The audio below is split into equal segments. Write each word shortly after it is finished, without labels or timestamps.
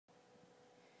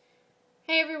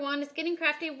Hey everyone, it's Getting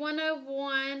Crafty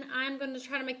 101. I'm going to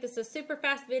try to make this a super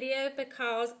fast video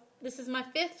because this is my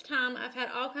 5th time. I've had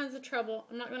all kinds of trouble.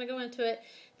 I'm not going to go into it.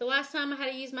 The last time I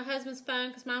had to use my husband's phone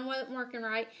because mine wasn't working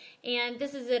right, and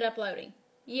this is it uploading.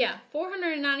 Yeah,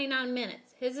 499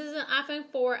 minutes. His is an iPhone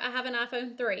 4. I have an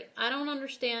iPhone 3. I don't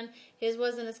understand. His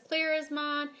wasn't as clear as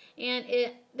mine, and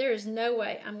there is no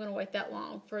way I'm going to wait that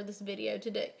long for this video to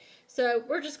do. So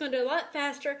we're just going to do a lot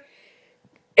faster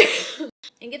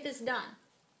and get this done.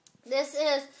 This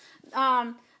is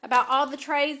about all the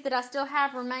trays that I still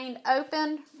have remained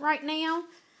open right now.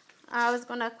 I was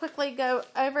going to quickly go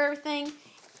over everything.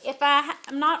 If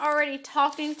I'm not already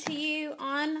talking to you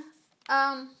on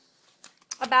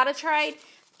about a trade,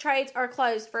 trades are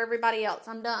closed for everybody else.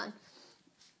 I'm done.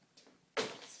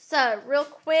 So real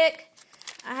quick,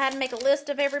 I had to make a list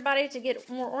of everybody to get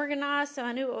more organized so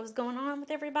I knew what was going on with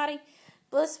everybody.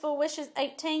 Blissful Wishes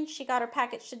 18, she got her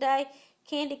package today.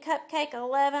 Candy Cupcake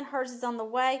 11, hers is on the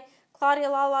way. Claudia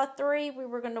Lala 3, we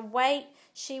were going to wait.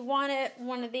 She wanted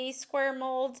one of these square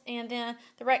molds and then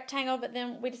the rectangle, but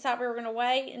then we decided we were going to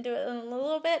wait and do it in a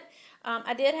little bit.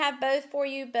 I did have both for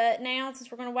you, but now since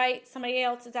we're going to wait, somebody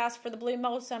else has asked for the blue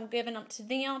mold, so I'm giving them to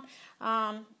them.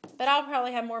 But I'll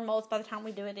probably have more molds by the time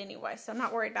we do it anyway, so I'm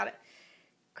not worried about it.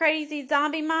 Crazy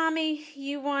Zombie Mommy,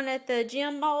 you wanted the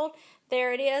gem mold.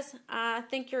 There it is. I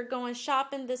think you're going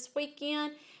shopping this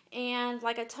weekend. And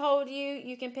like I told you,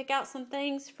 you can pick out some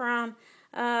things from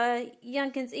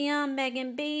Youngkins M,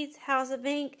 Megan Beads, House of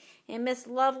Ink, and Miss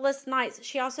Loveless Nights.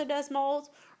 She also does molds,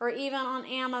 or even on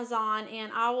Amazon,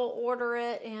 and I will order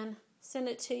it and send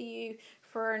it to you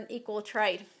for an equal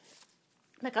trade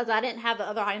because I didn't have the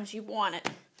other items you wanted.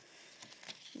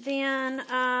 Then,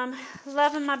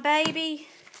 Loving My Baby,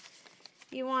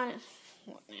 you want it.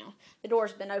 What now? The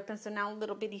door's been open, so now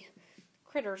little bitty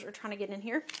critters are trying to get in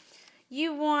here.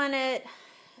 You wanted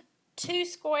 2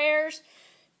 squares,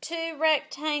 2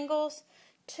 rectangles,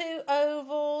 2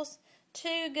 ovals,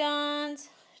 2 guns,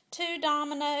 2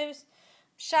 dominoes,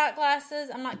 shot glasses.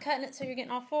 I'm not cutting it, so you're getting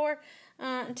all 4.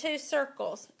 And 2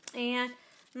 circles. And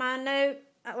my note,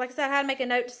 like I said, I had to make a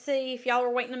note to see if y'all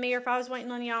were waiting on me or if I was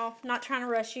waiting on y'all. Not trying to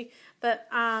rush you, but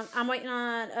I'm waiting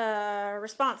on a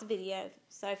response video.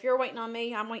 So if you're waiting on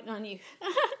me, I'm waiting on you.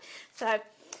 So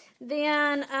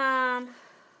then,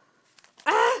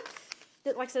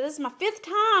 like I said, this is my 5th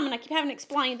time, and I keep having to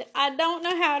explain that I don't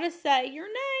know how to say your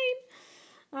name.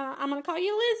 I'm going to call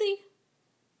you Lizzie.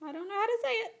 I don't know how to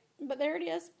say it, but there it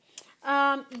is.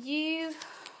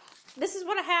 This is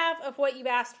what I have of what you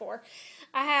asked for.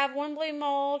 I have 1 blue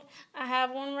mold. I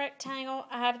have 1 rectangle.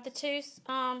 I have the 2,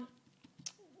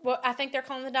 well, I think they're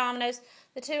calling the dominoes,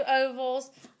 the 2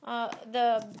 ovals,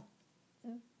 the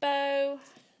bow,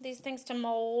 these things to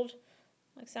mold.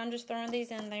 Like I said, I'm just throwing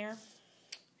these in there.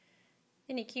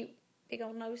 Any cute big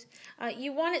old nose.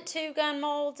 You wanted 2 gun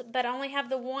molds, but I only have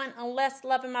the 1 unless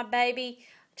Loving My Baby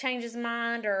changes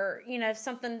mind, or if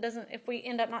something doesn't, if we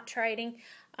end up not trading.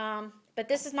 But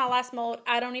this is my last mold.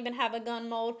 I don't even have a gun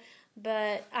mold,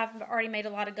 but I've already made a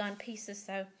lot of gun pieces,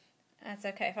 so that's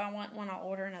okay. If I want one, I'll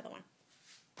order another one.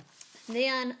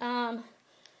 Then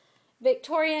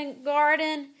Victorian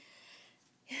Garden,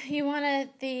 you wanted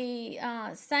the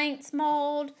Saints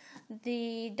mold,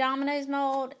 the Dominoes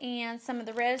mold, and some of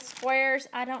the red squares.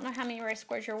 I don't know how many red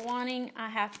squares you're wanting. I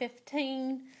have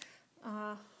 15.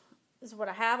 This is what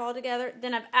I have all together.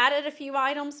 Then I've added a few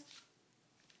items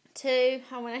too.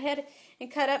 I went ahead and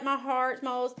cut up my heart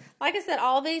molds. Like I said,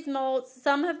 all these molds,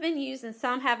 some have been used and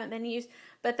some haven't been used,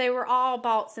 but they were all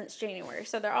bought since January,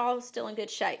 so they're all still in good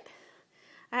shape.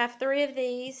 I have 3 of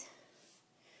these,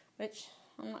 which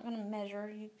I'm not going to measure.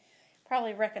 You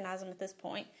probably recognize them at this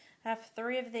point. I have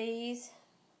 3 of these.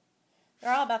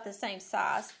 They're all about the same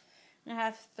size. And I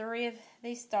have 3 of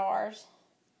these stars.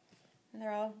 And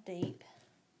they're all deep.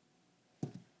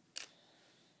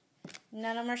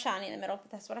 None of them are shiny in the middle,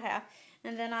 but that's what I have.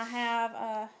 And then I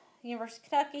have University of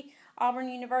Kentucky, Auburn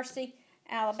University,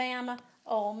 Alabama,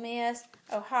 Ole Miss,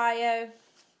 Ohio.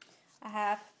 I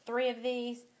have 3 of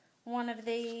these, 1 of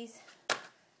these,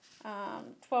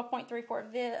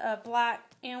 12.34 black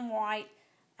and white.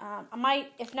 I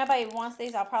might, if nobody wants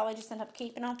these, I'll probably just end up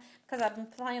keeping them because I've been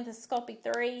playing with the Sculpey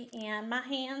 3 and my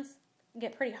hands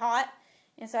get pretty hot,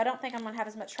 and so I don't think I'm going to have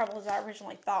as much trouble as I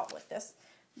originally thought with this.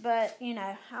 But,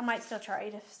 I might still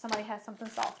trade if somebody has something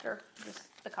softer, just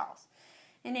because.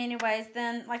 And anyways,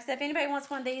 then, like I said, if anybody wants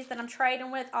one of these that I'm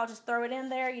trading with, I'll just throw it in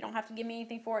there. You don't have to give me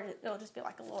anything for it. It'll just be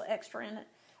like a little extra in it,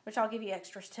 which I'll give you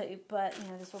extras too, but,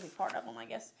 this will be part of them, I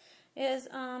guess, is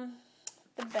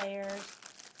the bears.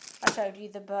 I showed you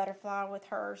the butterfly with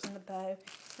hers and the bow.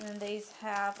 And then these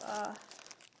have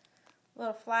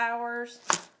little flowers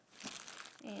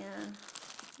and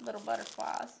little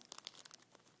butterflies.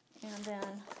 And then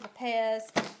the Pez,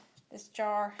 this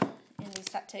jar, and these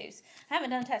tattoos. I haven't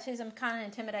done tattoos. I'm kind of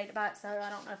intimidated by it, so I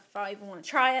don't know if I even want to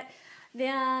try it.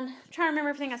 Then, I'm trying to remember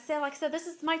everything I said. Like I said, this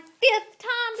is my 5th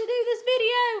time to do this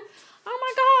video. Oh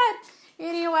my God.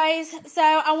 Anyways, so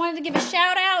I wanted to give a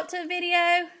shout out to a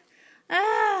video.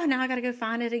 Oh, now I got to go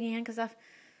find it again because I've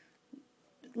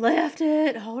left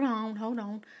it. Hold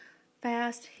on.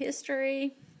 Fast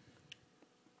history.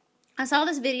 I saw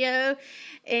this video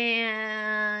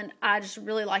and I just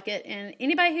really like it. And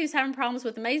anybody who's having problems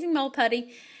with Amazing Mole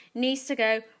Putty needs to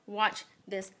go watch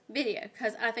this video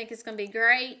because I think it's going to be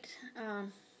great.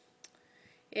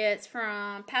 It's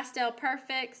from Pastel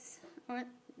Perfects.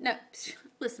 No,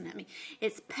 listen at me.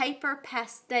 It's Paper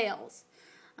Pastels.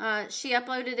 She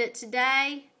uploaded it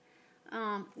today.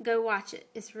 Go watch it.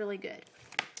 It's really good.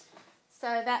 So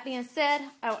that being said,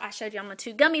 oh, I showed y'all my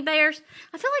 2 gummy bears.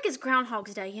 I feel like it's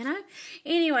Groundhog's Day, you know?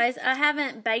 Anyways, I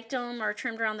haven't baked them or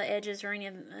trimmed around the edges or any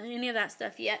of that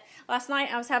stuff yet. Last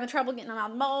night I was having trouble getting them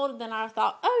out of the mold. Then I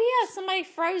thought, oh yeah, somebody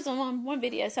froze them on one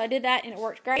video. So I did that and it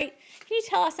worked great. Can you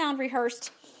tell I sound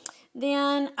rehearsed?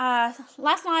 Then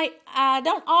last night, I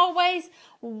don't always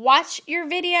watch your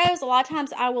videos. A lot of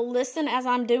times I will listen as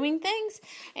I'm doing things.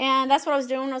 And that's what I was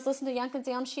doing. I was listening to Young and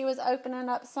Zim. She was opening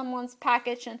up someone's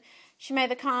package and she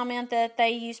made the comment that they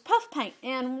used puff paint.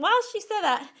 And while she said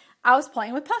that, I was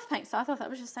playing with puff paint. So I thought that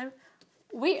was just so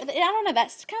weird. I don't know.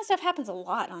 That kind of stuff happens a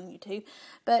lot on YouTube.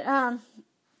 But I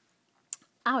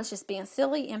was just being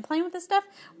silly and playing with this stuff,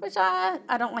 which I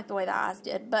don't like the way the eyes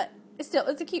did. But it's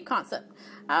a cute concept.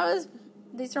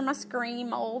 These are my screen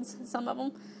molds, some of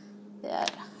them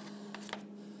that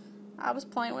I was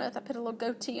playing with. I put a little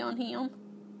goatee on him.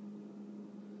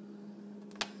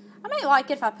 I may like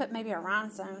it if I put maybe a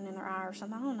rhinestone in their eye or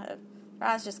something. I don't know. Their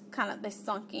eyes just they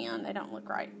sunk in. They don't look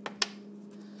right.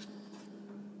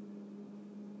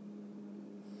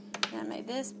 And I made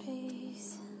this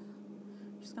piece.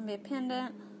 Just going to be a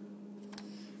pendant.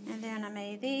 And then I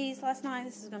made these last night.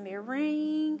 This is going to be a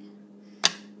ring.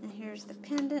 And here's the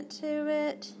pendant to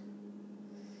it.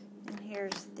 And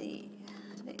here's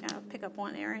I'll pick up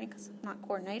one earring because I'm not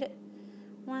coordinated.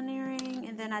 One earring.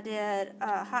 And then I did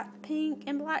hot pink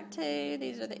and black too.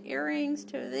 These are the earrings,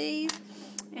 2 of these.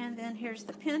 And then here's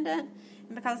the pendant.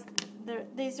 And because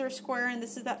these are square and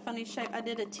this is that funny shape, I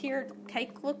did a tiered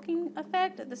cake looking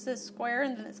effect. This is square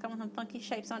and then it's got some funky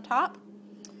shapes on top.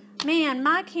 Man,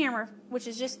 my camera, which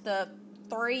is just the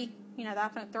 3, the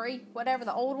iPhone 3, whatever,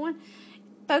 the old one,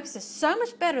 focuses so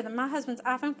much better than my husband's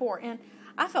iPhone 4. And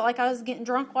I felt like I was getting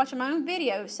drunk watching my own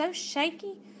video. It was so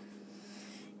shaky.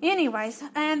 Anyways,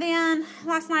 and then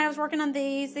last night I was working on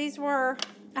these. These were,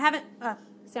 I'm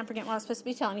forgetting what I was supposed to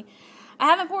be telling you. I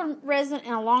haven't poured resin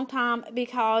in a long time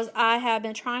because I have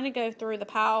been trying to go through the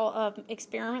pile of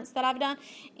experiments that I've done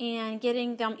and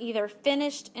getting them either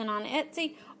finished and on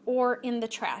Etsy or in the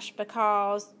trash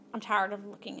because I'm tired of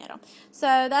looking at them.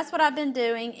 So that's what I've been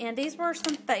doing, and these were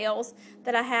some fails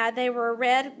that I had. They were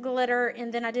red glitter,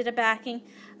 and then I did a backing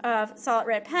of solid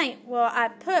red paint. Well, I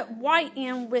put white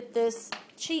in with this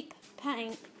cheap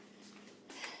paint,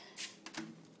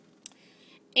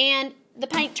 and the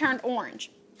paint turned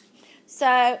orange.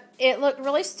 So it looked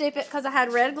really stupid because I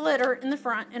had red glitter in the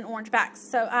front and orange backs.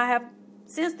 So I have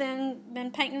since then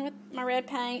been painting with my red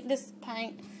paint, this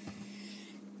paint.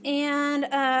 And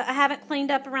I haven't cleaned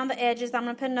up around the edges. I'm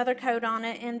going to put another coat on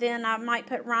it. And then I might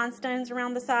put rhinestones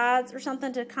around the sides or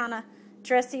something to kind of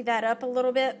dressy that up a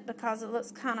little bit. Because it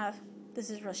looks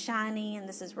this is real shiny and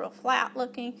this is real flat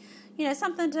looking.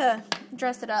 Something to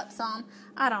dress it up some.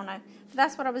 I don't know. But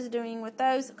that's what I was doing with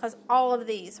those. Because all of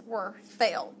these were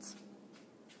failed.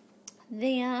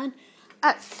 Then,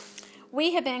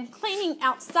 we have been cleaning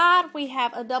outside. We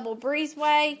have a double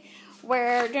breezeway,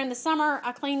 where during the summer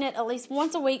I clean it at least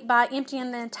once a week by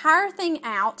emptying the entire thing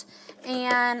out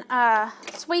and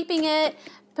sweeping it,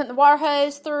 putting the water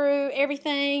hose through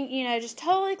everything, just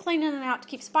totally cleaning it out to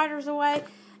keep spiders away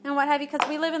and what have you, because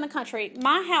we live in the country.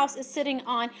 My house is sitting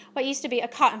on what used to be a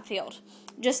cotton field,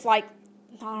 just like,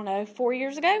 I don't know, 4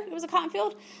 years ago it was a cotton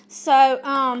field.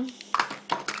 So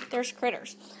there's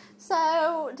critters.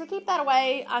 So to keep that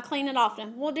away, I clean it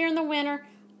often. Well, during the winter,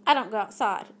 I don't go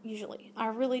outside, usually. I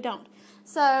really don't.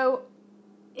 So,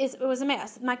 it was a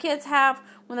mess. My kids have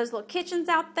one of those little kitchens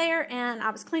out there, and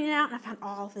I was cleaning out, and I found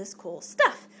all of this cool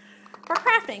stuff for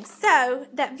crafting. So,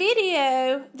 that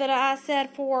video that I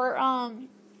said for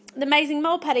the Amazing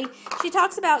Mold Putty, she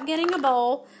talks about getting a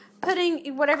bowl,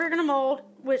 putting whatever you're going to mold,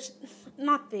 which,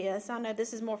 not this. I know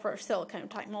this is more for a silicone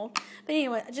type mold. But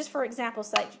anyway, just for example's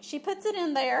sake, she puts it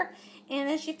in there, And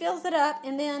then she fills it up,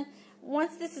 and then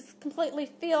once this is completely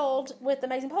filled with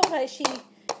Amazing Poultice, she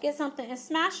gets something and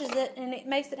smashes it, and it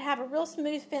makes it have a real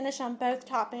smooth finish on both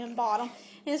top and bottom,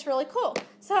 and it's really cool.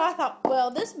 So I thought, well,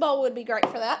 this bowl would be great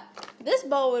for that. This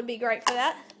bowl would be great for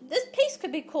that. This piece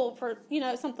could be cool for, you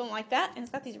know, something like that, and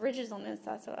it's got these ridges on the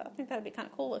inside, so I think that would be kind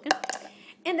of cool looking.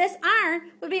 And this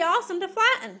iron would be awesome to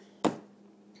flatten.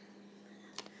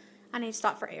 I need to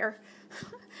stop for air.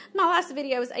 My last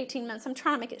video was 18 minutes. I'm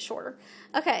trying to make it shorter.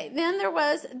 Okay, then there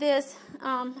was this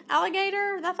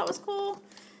alligator that I thought was cool.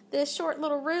 This short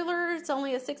little ruler. It's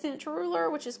only a 6-inch ruler,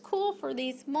 which is cool for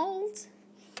these molds.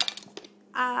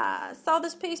 I saw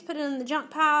this piece, put it in the junk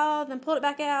pile, then pulled it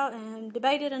back out and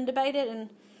debated, and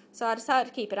so I decided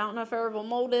to keep it. I don't know if I ever will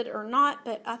mold it or not,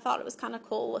 but I thought it was kind of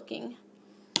cool looking.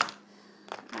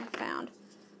 I found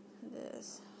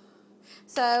this.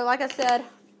 So, like I said,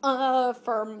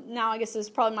 for now, I guess it's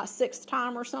probably my 6th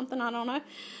time or something, I don't know,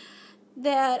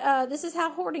 that this is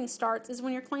how hoarding starts, is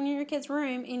when you're cleaning your kid's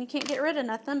room and you can't get rid of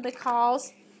nothing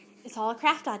because it's all a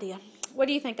craft idea. What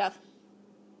do you think of?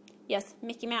 Yes,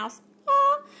 Mickey Mouse.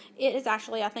 It is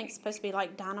actually, I think, supposed to be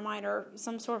like dynamite or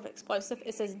some sort of explosive.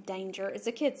 It says danger. It's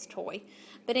a kid's toy.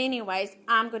 But anyways,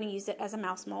 I'm going to use it as a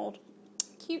mouse mold.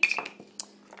 Cute.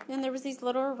 Then there was these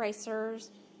little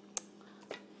erasers.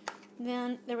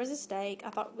 Then there was a stake I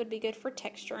thought would be good for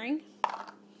texturing.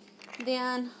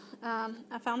 Then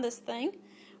I found this thing,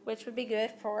 which would be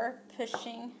good for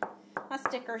pushing my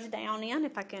stickers down in.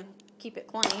 If I can keep it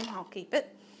clean, I'll keep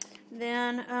it.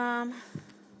 Then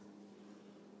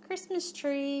Christmas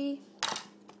tree.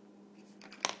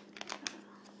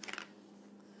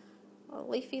 A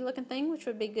leafy looking thing, which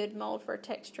would be good mold for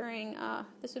texturing.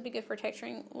 This would be good for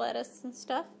texturing lettuce and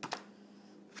stuff.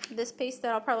 This piece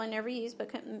that I'll probably never use, but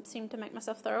couldn't seem to make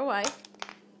myself throw away.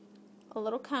 A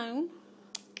little cone.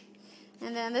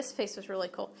 And then this piece was really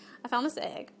cool. I found this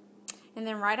egg. And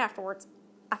then right afterwards,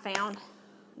 I found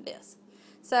this.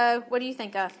 So, what do you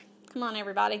think of? Come on,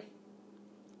 everybody.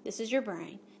 This is your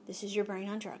brain. This is your brain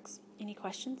on drugs. Any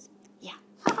questions? Yeah.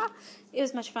 It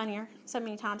was much funnier so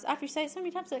many times. After you say it so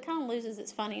many times, it kind of loses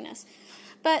its funniness.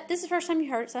 But this is the first time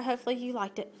you heard it, so hopefully you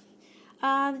liked it.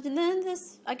 And then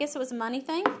this, I guess it was a money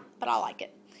thing, but I like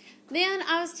it. Then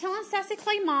I was telling Sassy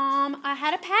Clay Mom I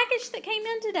had a package that came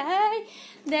in today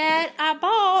that I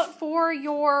bought for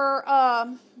your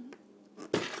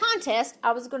contest.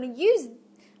 I was going to use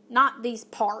not these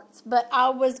parts, but I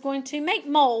was going to make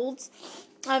molds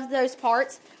of those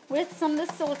parts with some of this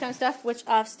silicone stuff, which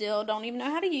I still don't even know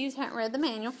how to use. Haven't read the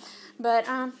manual. But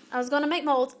I was going to make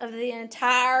molds of the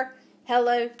entire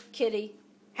Hello Kitty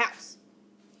house.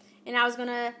 And I was going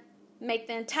to make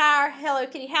the entire Hello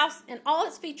Kitty house and all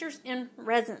its features in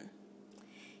resin.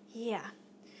 Yeah.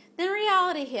 Then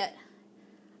reality hit.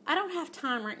 I don't have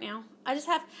time right now.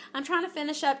 I'm trying to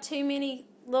finish up too many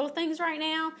little things right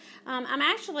now. I'm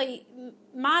actually,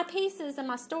 my pieces in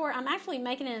my store, I'm actually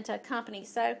making it into a company.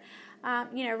 So,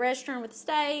 you know, registering with the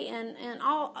state and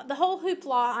all, the whole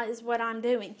hoopla is what I'm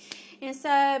doing. And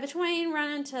so between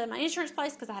running to my insurance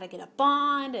place because I had to get a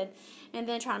bond and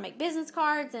then trying to make business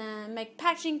cards and make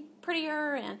packaging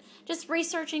prettier and just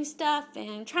researching stuff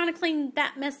and trying to clean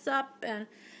that mess up, and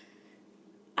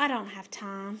I don't have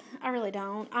time. I really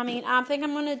don't. I mean, I think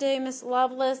I'm going to do Miss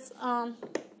Loveless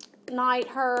night,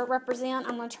 her represent.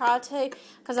 I'm going to try to,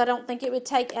 because I don't think it would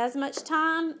take as much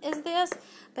time as this.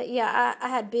 But yeah, I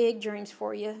had big dreams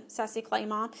for you, Sassy Clay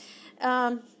Mom.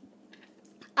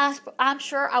 I'm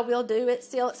sure I will do it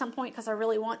still at some point because I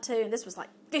really want to. And this was like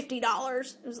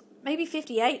 $50. It was maybe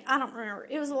 $58. I don't remember.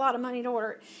 It was a lot of money to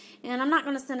order it. And I'm not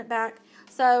going to send it back.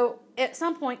 So at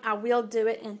some point I will do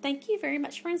it. And thank you very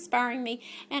much for inspiring me.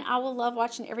 And I will love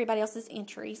watching everybody else's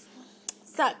entries.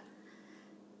 So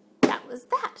that was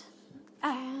that.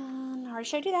 I already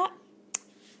showed you that.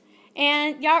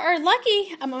 And y'all are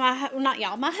lucky. Not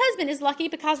y'all. My husband is lucky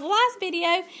because the last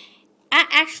video, I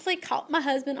actually caught my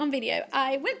husband on video.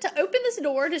 I went to open this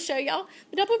door to show y'all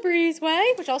the double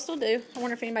breezeway, which I'll still do. I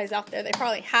wonder if anybody's out there. They're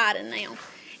probably hiding now.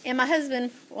 And my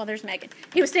husband, well, there's Megan.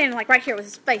 He was standing like right here with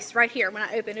his face right here when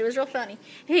I opened. It was real funny.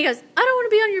 And he goes, I don't want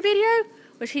to be on your video,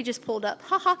 which he just pulled up.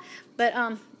 Haha. But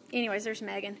anyways, there's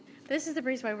Megan. But this is the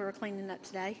breezeway we were cleaning up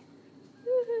today.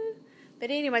 Woohoo. But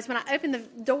anyways, when I opened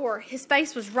the door, his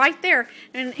face was right there.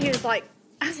 And he was like,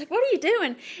 I was like, what are you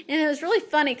doing? And it was really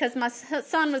funny because my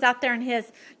son was out there in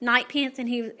his night pants and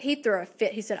he threw a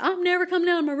fit. He said, I'm never coming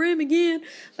out of my room again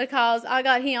because I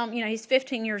got him, you know, he's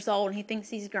 15 years old and he thinks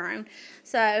he's grown.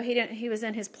 So he was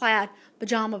in his plaid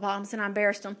pajama bottoms and I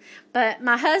embarrassed him. But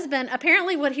my husband,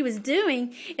 apparently what he was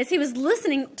doing is he was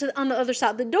listening to on the other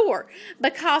side of the door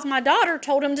because my daughter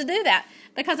told him to do that.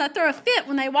 because I throw a fit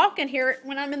when they walk in here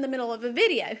when I'm in the middle of a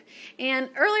video. And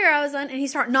earlier I was on, and he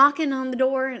started knocking on the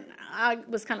door, and I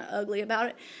was kind of ugly about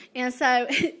it. And so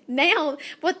now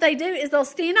what they do is they'll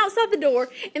stand outside the door,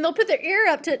 and they'll put their ear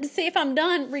up to see if I'm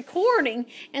done recording.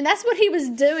 And that's what he was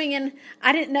doing, and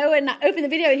I didn't know it, and I opened the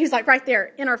video, and he was like right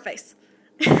there in our face.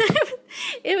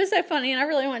 It was so funny, and I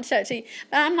really want to show it to you.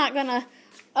 But I'm not going to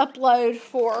upload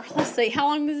for, let's see, how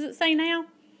long does it say now?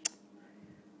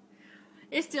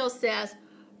 It still says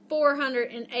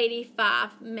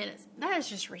 485 minutes. That is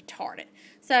just retarded.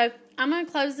 So I'm going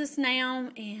to close this now,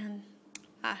 and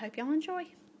I hope y'all enjoy.